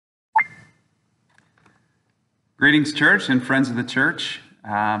Greetings, church and friends of the church.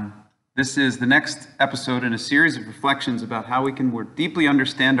 This is the next episode in a series of reflections about how we can more deeply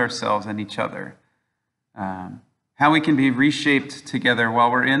understand ourselves and each other. How we can be reshaped together while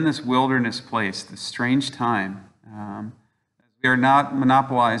we're in this wilderness place, this strange time. We are not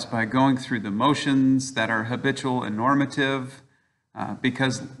monopolized by going through the motions that are habitual and normative,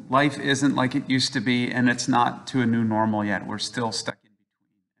 because life isn't like it used to be, and it's not to a new normal yet. We're still stuck in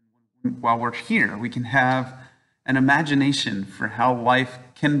between. And while we're here, we can have an imagination for how life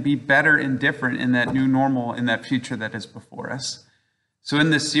can be better and different in that new normal, in that future that is before us. So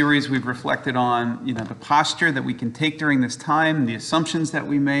in this series, we've reflected on, the posture that we can take during this time, the assumptions that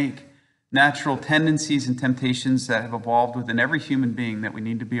we make, natural tendencies and temptations that have evolved within every human being that we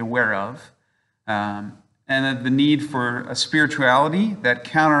need to be aware of, and the need for a spirituality that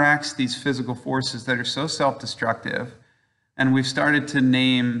counteracts these physical forces that are so self-destructive. And we've started to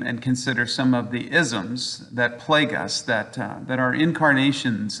name and consider some of the isms that plague us, that are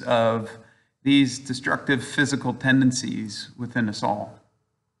incarnations of these destructive physical tendencies within us all.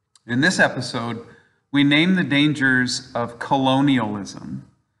 In this episode, we name the dangers of colonialism,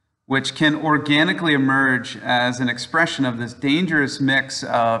 which can organically emerge as an expression of this dangerous mix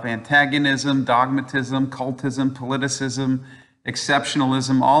of antagonism, dogmatism, cultism, politicism,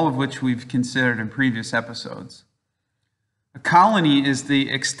 exceptionalism, all of which we've considered in previous episodes. A colony is the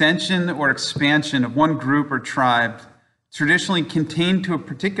extension or expansion of one group or tribe traditionally contained to a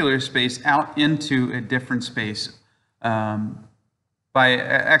particular space out into a different space by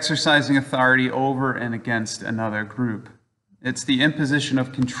exercising authority over and against another group. It's the imposition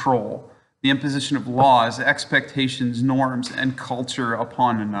of control, the imposition of laws, expectations, norms, and culture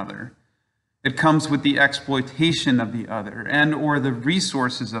upon another. It comes with the exploitation of the other and or the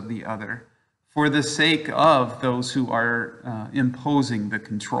resources of the other for the sake of those who are imposing the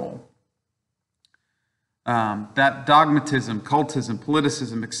control. That dogmatism, cultism,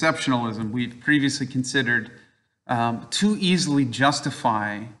 politicism, exceptionalism, we've previously considered too easily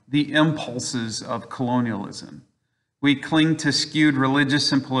justify the impulses of colonialism. We cling to skewed religious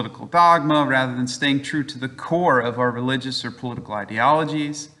and political dogma rather than staying true to the core of our religious or political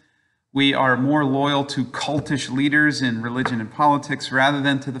ideologies. We are more loyal to cultish leaders in religion and politics rather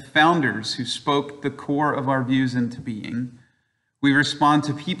than to the founders who spoke the core of our views into being. We respond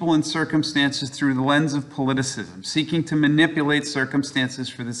to people and circumstances through the lens of politicism, seeking to manipulate circumstances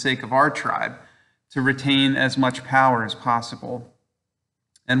for the sake of our tribe to retain as much power as possible.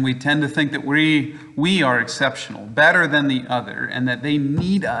 And we tend to think that we are exceptional, better than the other, and that they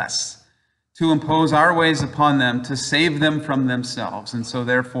need us to impose our ways upon them to save them from themselves, and so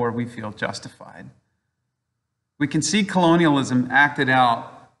therefore we feel justified. We can see colonialism acted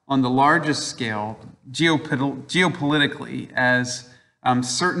out on the largest scale geopolitically as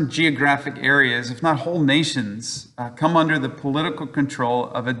certain geographic areas, if not whole nations, come under the political control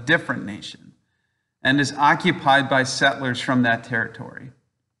of a different nation and is occupied by settlers from that territory.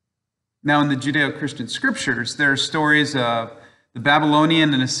 Now, in the Judeo-Christian scriptures, there are stories of the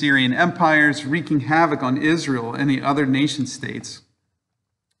Babylonian and Assyrian empires wreaking havoc on Israel and the other nation states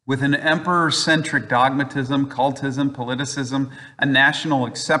with an emperor-centric dogmatism, cultism, politicism, a national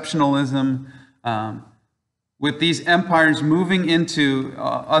exceptionalism, with these empires moving into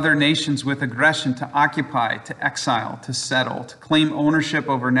other nations with aggression to occupy, to exile, to settle, to claim ownership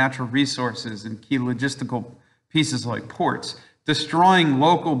over natural resources and key logistical pieces like ports, destroying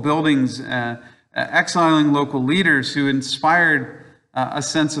local buildings, exiling local leaders who inspired a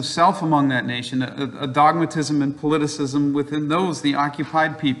sense of self among that nation, a dogmatism and politicism within those, the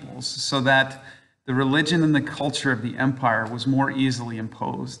occupied peoples, so that the religion and the culture of the empire was more easily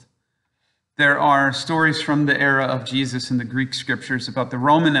imposed. There are stories from the era of Jesus in the Greek scriptures about the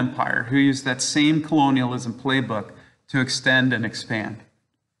Roman Empire, who used that same colonialism playbook to extend and expand.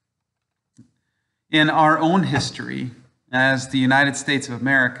 In our own history, as the United States of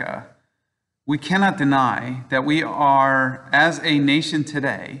America, we cannot deny that we are, as a nation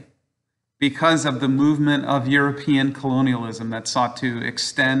today, because of the movement of European colonialism that sought to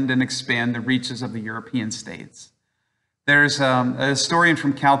extend and expand the reaches of the European states. There's a historian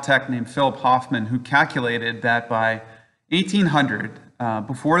from Caltech named Philip Hoffman who calculated that by 1800,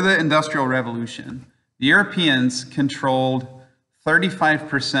 before the Industrial Revolution, the Europeans controlled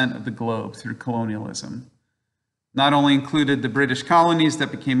 35% of the globe through colonialism. Not only included the British colonies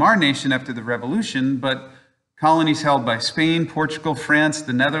that became our nation after the Revolution, but colonies held by Spain, Portugal, France,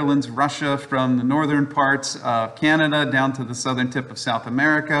 the Netherlands, Russia, from the northern parts of Canada down to the southern tip of South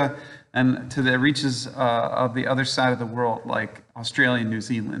America, and to the reaches of the other side of the world, like Australia and New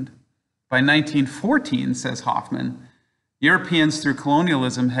Zealand. By 1914, says Hoffman, Europeans, through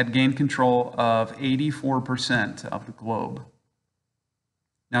colonialism, had gained control of 84% of the globe.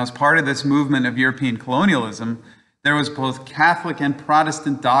 Now, as part of this movement of European colonialism, there was both Catholic and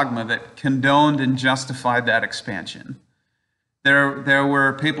Protestant dogma that condoned and justified that expansion. There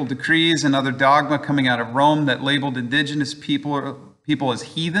were papal decrees and other dogma coming out of Rome that labeled indigenous people as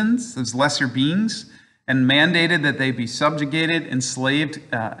heathens, as lesser beings, and mandated that they be subjugated, enslaved,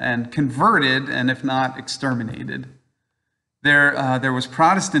 and converted, and if not, exterminated. There was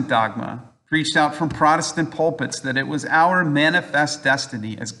Protestant dogma preached out from Protestant pulpits that it was our manifest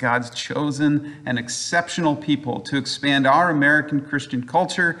destiny as God's chosen and exceptional people to expand our American Christian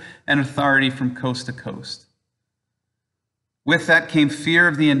culture and authority from coast to coast. With that came fear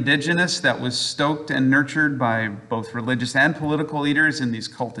of the indigenous that was stoked and nurtured by both religious and political leaders in these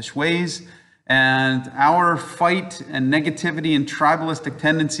cultish ways. And our fight and negativity and tribalistic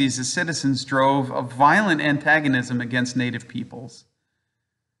tendencies as citizens drove a violent antagonism against Native peoples.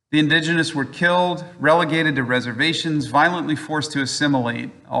 The indigenous were killed, relegated to reservations, violently forced to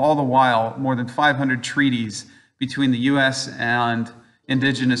assimilate. All the while, more than 500 treaties between the U.S. and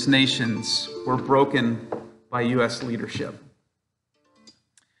indigenous nations were broken by U.S. leadership.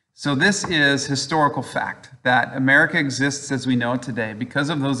 So this is historical fact, that America exists as we know it today because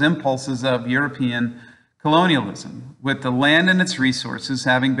of those impulses of European colonialism, with the land and its resources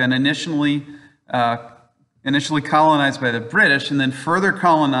having been initially colonized by the British and then further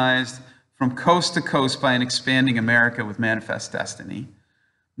colonized from coast to coast by an expanding America with manifest destiny.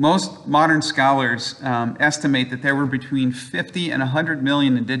 Most modern scholars estimate that there were between 50 and 100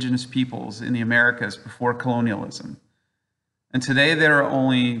 million indigenous peoples in the Americas before colonialism. And today there are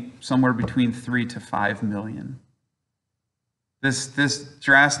only somewhere between 3 to 5 million. This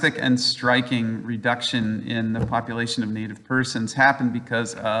drastic and striking reduction in the population of Native persons happened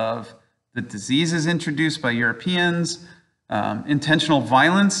because of the diseases introduced by Europeans, intentional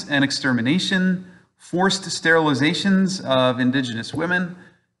violence and extermination, forced sterilizations of indigenous women,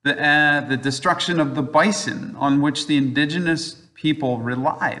 the destruction of the bison on which the indigenous people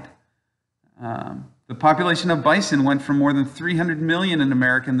relied. The population of bison went from more than 300 million in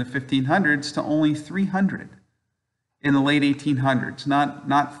America in the 1500s to only 300 in the late 1800s.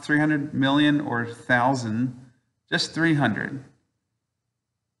 Not 300 million or 1,000, just 300.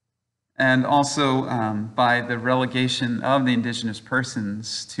 And also by the relegation of the indigenous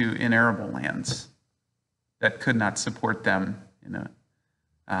persons to inarable lands that could not support them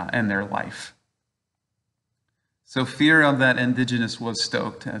and their life. So fear of that indigenous was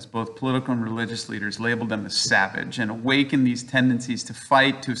stoked as both political and religious leaders labeled them as savage and awakened these tendencies to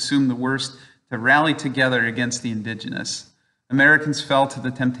fight, to assume the worst, to rally together against the indigenous. Americans fell to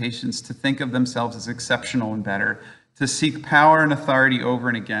the temptations to think of themselves as exceptional and better, to seek power and authority over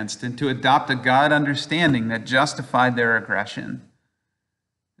and against, and to adopt a God understanding that justified their aggression.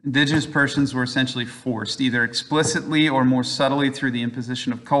 Indigenous persons were essentially forced, either explicitly or more subtly through the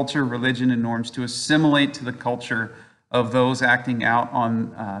imposition of culture, religion, and norms, to assimilate to the culture of those acting out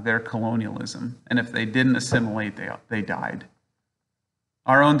on their colonialism. And if they didn't assimilate, they died.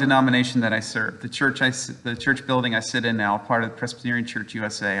 Our own denomination that I serve, the church building I sit in now, part of the Presbyterian Church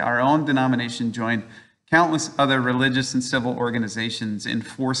USA, our own denomination joined countless other religious and civil organizations in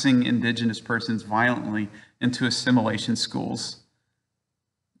forcing indigenous persons violently into assimilation schools.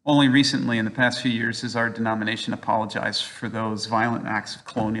 Only recently, in the past few years, has our denomination apologized for those violent acts of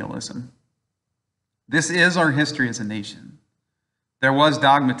colonialism. This is our history as a nation. There was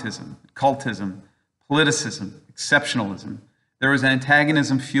dogmatism, cultism, politicism, exceptionalism. There was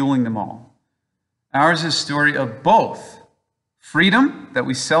antagonism fueling them all. Ours is a story of both freedom that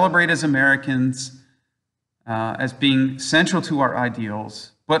we celebrate as Americans as being central to our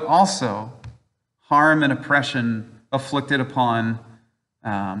ideals, but also harm and oppression afflicted upon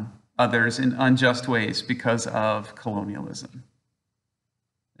others in unjust ways because of colonialism.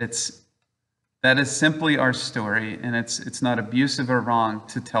 That is simply our story, and it's not abusive or wrong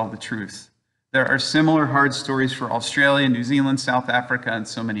to tell the truth. There are similar hard stories for Australia, New Zealand, South Africa, and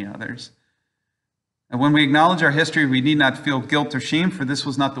so many others. And when we acknowledge our history, we need not feel guilt or shame, for this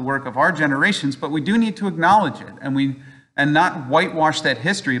was not the work of our generations, but we do need to acknowledge it, and not whitewash that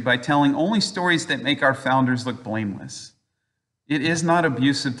history by telling only stories that make our founders look blameless. It is not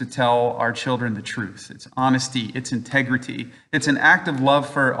abusive to tell our children the truth. It's honesty, it's integrity. It's an act of love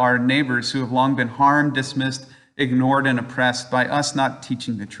for our neighbors who have long been harmed, dismissed, ignored, and oppressed by us not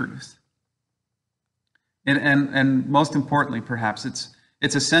teaching the truth. And most importantly, perhaps,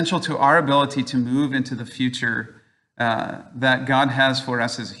 it's essential to our ability to move into the future that God has for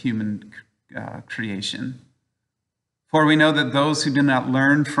us as a human creation. For we know that those who do not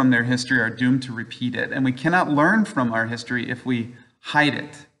learn from their history are doomed to repeat it. And we cannot learn from our history if we hide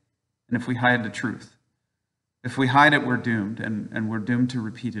it and if we hide the truth. If we hide it, we're doomed, and we're doomed to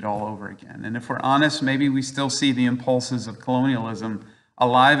repeat it all over again. And if we're honest, maybe we still see the impulses of colonialism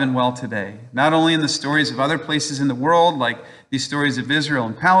alive and well today, not only in the stories of other places in the world, like these stories of Israel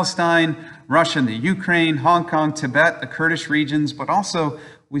and Palestine, Russia and the Ukraine, Hong Kong, Tibet, the Kurdish regions, but also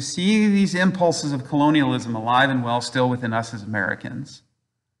we see these impulses of colonialism alive and well still within us as Americans.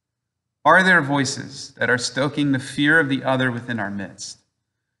 Are there voices that are stoking the fear of the other within our midst?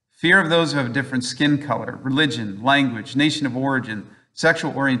 Fear of those who have a different skin color, religion, language, nation of origin,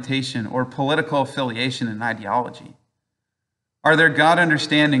 sexual orientation, or political affiliation and ideology? Are there God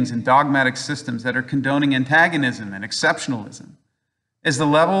understandings and dogmatic systems that are condoning antagonism and exceptionalism? Is the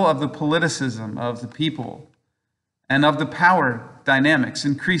level of the politicism of the people and of the power dynamics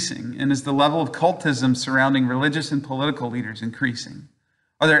increasing? And is the level of cultism surrounding religious and political leaders increasing?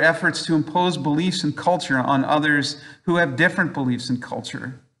 Are there efforts to impose beliefs and culture on others who have different beliefs and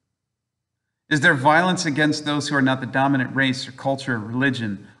culture? Is there violence against those who are not the dominant race or culture or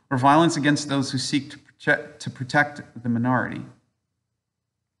religion, or violence against those who seek to protect the minority?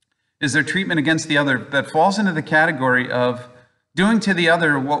 Is there treatment against the other that falls into the category of doing to the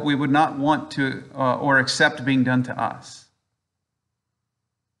other what we would not want to or accept being done to us?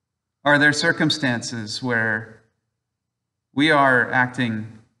 Are there circumstances where we are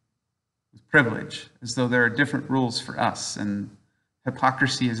acting with privilege, as though there are different rules for us, and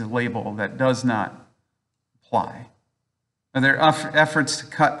hypocrisy is a label that does not apply? Are there efforts to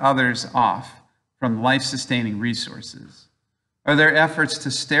cut others off from life-sustaining resources? Are there efforts to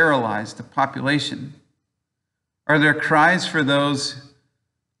sterilize the population? Are there cries for those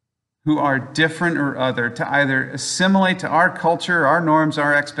who are different or other to either assimilate to our culture, our norms,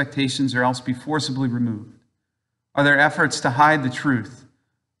 our expectations, or else be forcibly removed? Are there efforts to hide the truth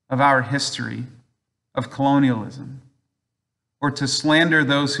of our history of colonialism, or to slander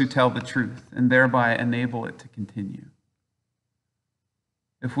those who tell the truth and thereby enable it to continue?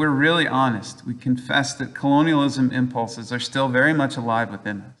 If we're really honest, we confess that colonialism impulses are still very much alive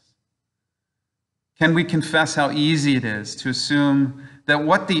within us. Can we confess how easy it is to assume that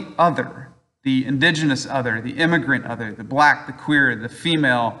what the other, the indigenous other, the immigrant other, the black, the queer, the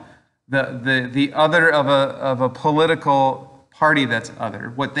female, the other of a political party that's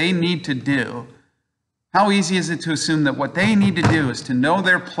other, what they need to do, how easy is it to assume that what they need to do is to know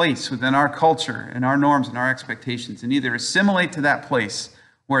their place within our culture and our norms and our expectations, and either assimilate to that place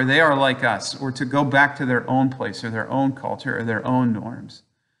where they are like us, or to go back to their own place or their own culture or their own norms?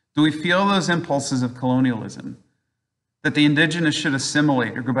 Do we feel those impulses of colonialism, that the indigenous should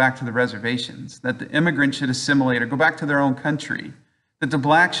assimilate or go back to the reservations, that the immigrant should assimilate or go back to their own country, that the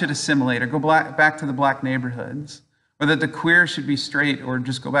black should assimilate or go back to the black neighborhoods, or that the queer should be straight or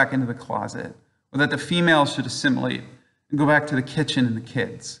just go back into the closet, or that the female should assimilate and go back to the kitchen and the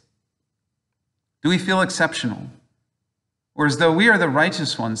kids? Do we feel exceptional? Or as though we are the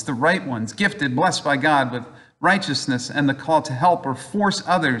righteous ones, the right ones, gifted, blessed by God with righteousness and the call to help or force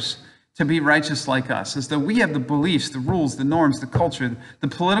others to be righteous like us, as though we have the beliefs, the rules, the norms, the culture, the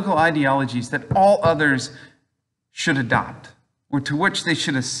political ideologies that all others should adopt, or to which they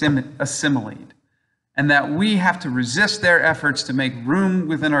should assimilate, and that we have to resist their efforts to make room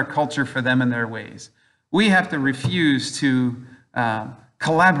within our culture for them and their ways. We have to refuse to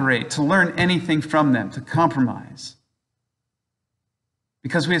collaborate, to learn anything from them, to compromise,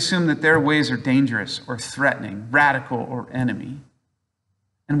 because we assume that their ways are dangerous or threatening, radical or enemy.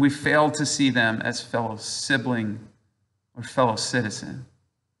 And we fail to see them as fellow sibling or fellow citizen.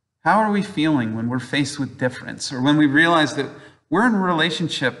 How are we feeling when we're faced with difference, or when we realize that we're in a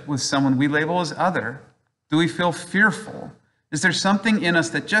relationship with someone we label as other? Do we feel fearful? Is there something in us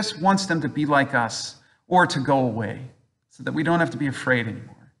that just wants them to be like us or to go away so that we don't have to be afraid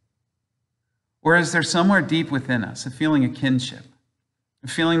anymore? Or is there somewhere deep within us a feeling of kinship? A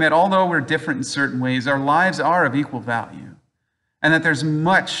feeling that although we're different in certain ways, our lives are of equal value, and that there's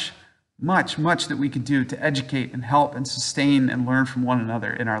much, much, much that we could do to educate and help and sustain and learn from one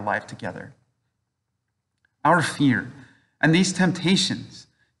another in our life together. Our fear and these temptations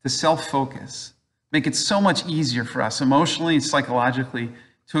to self-focus make it so much easier for us emotionally and psychologically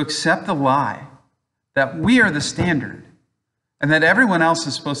to accept the lie that we are the standard and that everyone else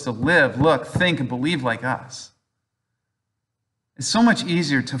is supposed to live, look, think, and believe like us. It's so much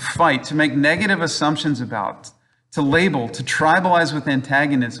easier to fight, to make negative assumptions about, to label, to tribalize with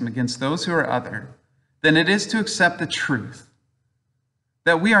antagonism against those who are other, than it is to accept the truth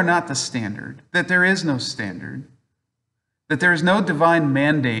that we are not the standard, that there is no standard, that there is no divine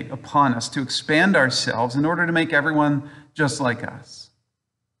mandate upon us to expand ourselves in order to make everyone just like us.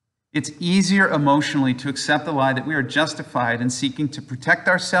 It's easier emotionally to accept the lie that we are justified in seeking to protect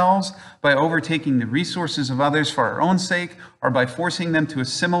ourselves by overtaking the resources of others for our own sake, or by forcing them to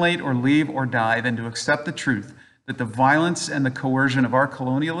assimilate or leave or die, than to accept the truth that the violence and the coercion of our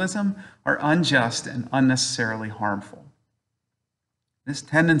colonialism are unjust and unnecessarily harmful. This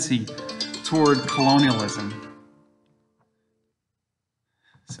tendency toward colonialism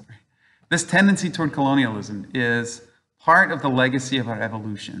is part of the legacy of our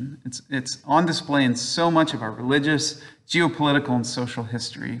evolution. It's on display in so much of our religious, geopolitical, and social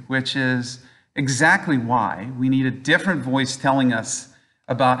history, which is exactly why we need a different voice telling us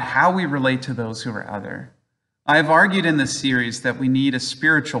about how we relate to those who are other. I have argued in this series that we need a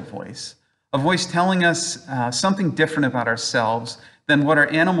spiritual voice, a voice telling us something different about ourselves than what our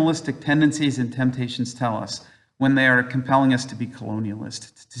animalistic tendencies and temptations tell us when they are compelling us to be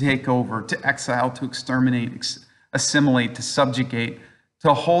colonialist, to take over, to exile, to exterminate, assimilate, to subjugate,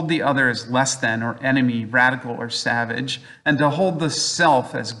 to hold the other as less than or enemy, radical or savage, and to hold the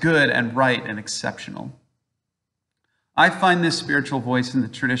self as good and right and exceptional. I find this spiritual voice in the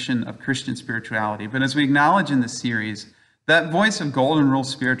tradition of Christian spirituality, but as we acknowledge in this series, that voice of golden rule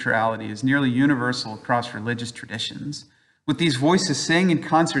spirituality is nearly universal across religious traditions, with these voices saying in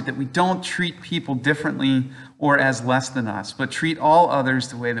concert that we don't treat people differently or as less than us, but treat all others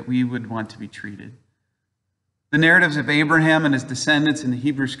the way that we would want to be treated. The narratives of Abraham and his descendants in the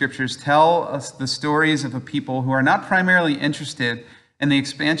Hebrew Scriptures tell us the stories of a people who are not primarily interested in the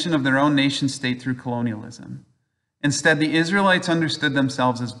expansion of their own nation state through colonialism. Instead, the Israelites understood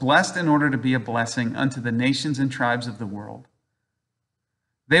themselves as blessed in order to be a blessing unto the nations and tribes of the world.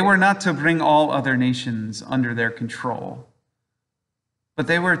 They were not to bring all other nations under their control, but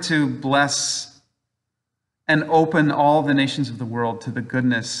they were to bless and open all the nations of the world to the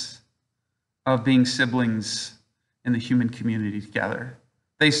goodness of being siblings in the human community together.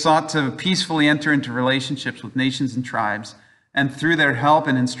 They sought to peacefully enter into relationships with nations and tribes, and through their help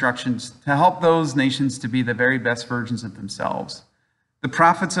and instructions, to help those nations to be the very best versions of themselves. The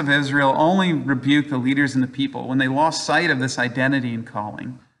prophets of Israel only rebuked the leaders and the people when they lost sight of this identity and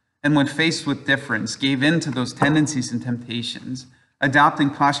calling, and when faced with difference, gave in to those tendencies and temptations, adopting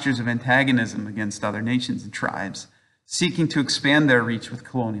postures of antagonism against other nations and tribes, seeking to expand their reach with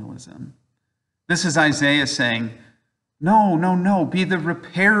colonialism. This is Isaiah saying, no, be the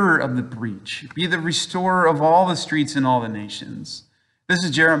repairer of the breach. Be the restorer of all the streets in all the nations. This is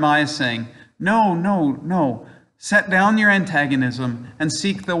Jeremiah saying, no. Set down your antagonism and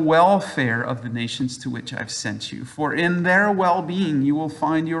seek the welfare of the nations to which I've sent you, for in their well-being you will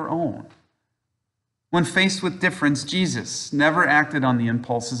find your own. When faced with difference, Jesus never acted on the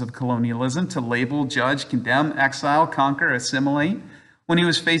impulses of colonialism to label, judge, condemn, exile, conquer, assimilate. When he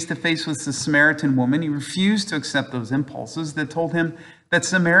was face to face with the Samaritan woman, he refused to accept those impulses that told him that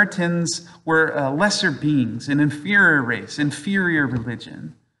Samaritans were lesser beings, an inferior race, inferior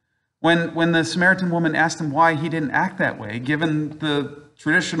religion. When the Samaritan woman asked him why he didn't act that way, given the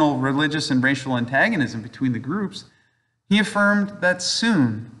traditional religious and racial antagonism between the groups, he affirmed that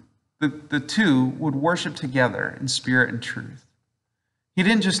soon the two would worship together in spirit and truth. He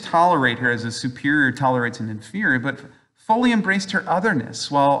didn't just tolerate her as a superior tolerates an inferior, but fully embraced her otherness,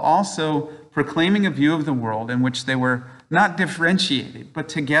 while also proclaiming a view of the world in which they were not differentiated, but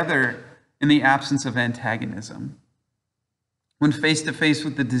together in the absence of antagonism. When face to face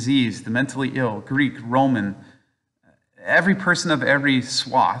with the diseased, the mentally ill, Greek, Roman, every person of every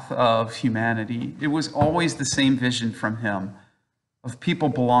swath of humanity, it was always the same vision from him of people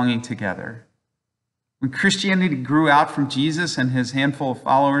belonging together. When Christianity grew out from Jesus and his handful of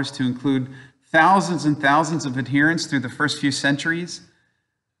followers to include thousands and thousands of adherents through the first few centuries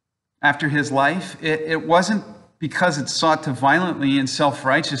after his life, it wasn't because it sought to violently and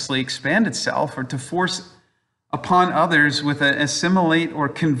self-righteously expand itself or to force upon others with an assimilate or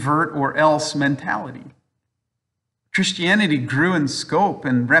convert or else mentality. Christianity grew in scope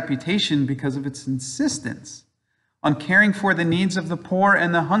and reputation because of its insistence on caring for the needs of the poor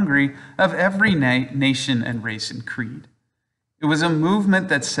and the hungry of every nation and race and creed. It was a movement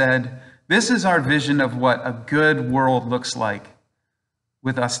that said, this is our vision of what a good world looks like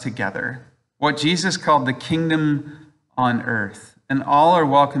with us together. What Jesus called the kingdom on earth. And all are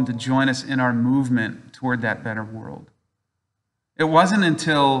welcome to join us in our movement toward that better world. It wasn't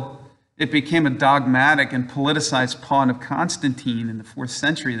until it became a dogmatic and politicized pawn of Constantine in the 4th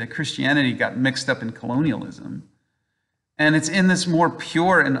century that Christianity got mixed up in colonialism. And it's in this more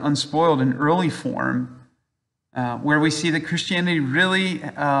pure and unspoiled and early form where we see that Christianity really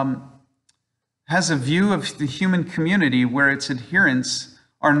has a view of the human community where its adherents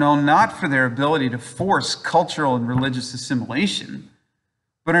are known not for their ability to force cultural and religious assimilation,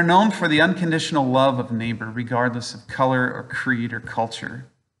 but are known for the unconditional love of neighbor, regardless of color or creed or culture.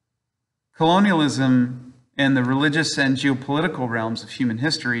 Colonialism and the religious and geopolitical realms of human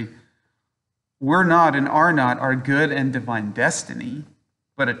history were not and are not our good and divine destiny,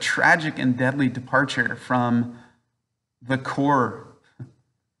 but a tragic and deadly departure from the core.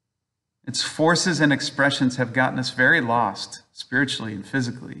 Its forces and expressions have gotten us very lost, spiritually and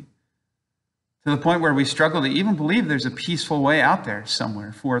physically, to the point where we struggle to even believe there's a peaceful way out there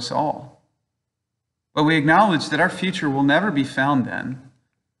somewhere for us all. But we acknowledge that our future will never be found then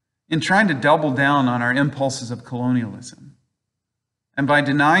in trying to double down on our impulses of colonialism and by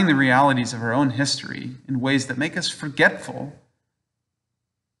denying the realities of our own history in ways that make us forgetful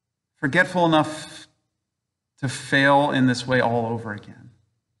enough to fail in this way all over again.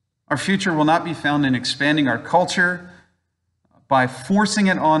 Our future will not be found in expanding our culture by forcing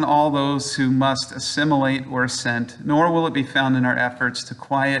it on all those who must assimilate or assent, nor will it be found in our efforts to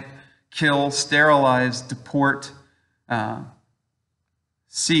quiet, kill, sterilize, deport,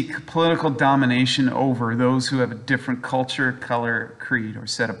 seek political domination over those who have a different culture, color, creed, or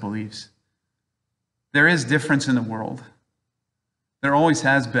set of beliefs. There is difference in the world. There always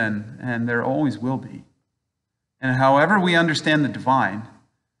has been, and there always will be. And however we understand the divine,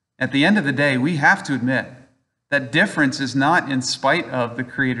 at the end of the day, we have to admit that difference is not in spite of the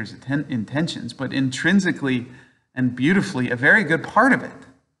Creator's intentions, but intrinsically and beautifully a very good part of it.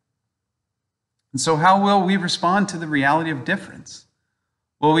 And so how will we respond to the reality of difference?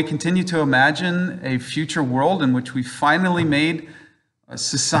 Will we continue to imagine a future world in which we finally made a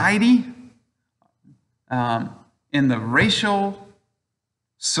society in the racial,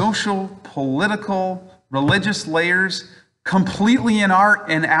 social, political, religious layers completely in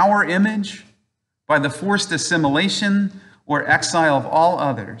our image by the forced assimilation or exile of all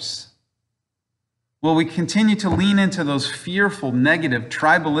others? Will we continue to lean into those fearful, negative,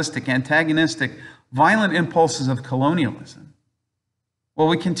 tribalistic, antagonistic, violent impulses of colonialism? Will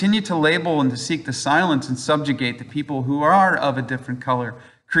we continue to label and to seek to silence and subjugate the people who are of a different color,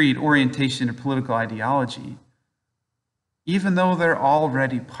 creed, orientation, or political ideology, even though they're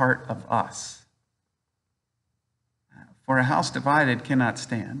already part of us? For a house divided cannot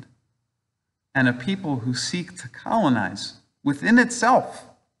stand, and a people who seek to colonize within itself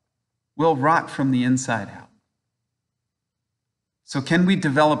will rot from the inside out. So can we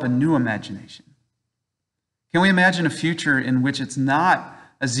develop a new imagination? Can we imagine a future in which it's not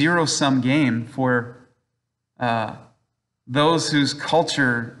a zero-sum game for those whose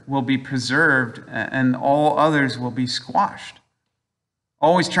culture will be preserved and all others will be squashed?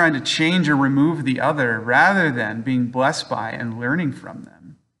 Always trying to change or remove the other rather than being blessed by and learning from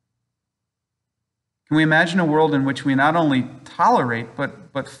them. Can we imagine a world in which we not only tolerate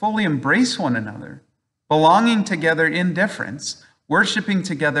but fully embrace one another, belonging together in difference, worshiping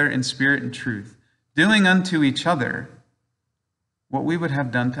together in spirit and truth, doing unto each other what we would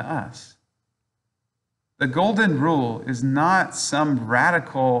have done to us? The golden rule is not some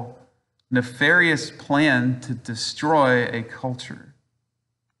radical, nefarious plan to destroy a culture,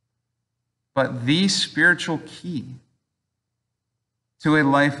 but the spiritual key to a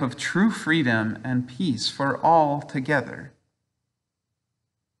life of true freedom and peace for all together.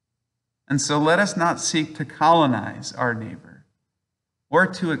 And so let us not seek to colonize our neighbor or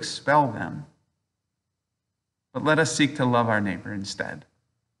to expel them, but let us seek to love our neighbor instead.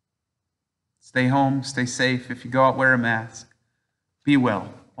 Stay home, stay safe. If you go out, wear a mask. Be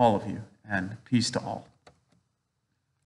well, all of you, and peace to all.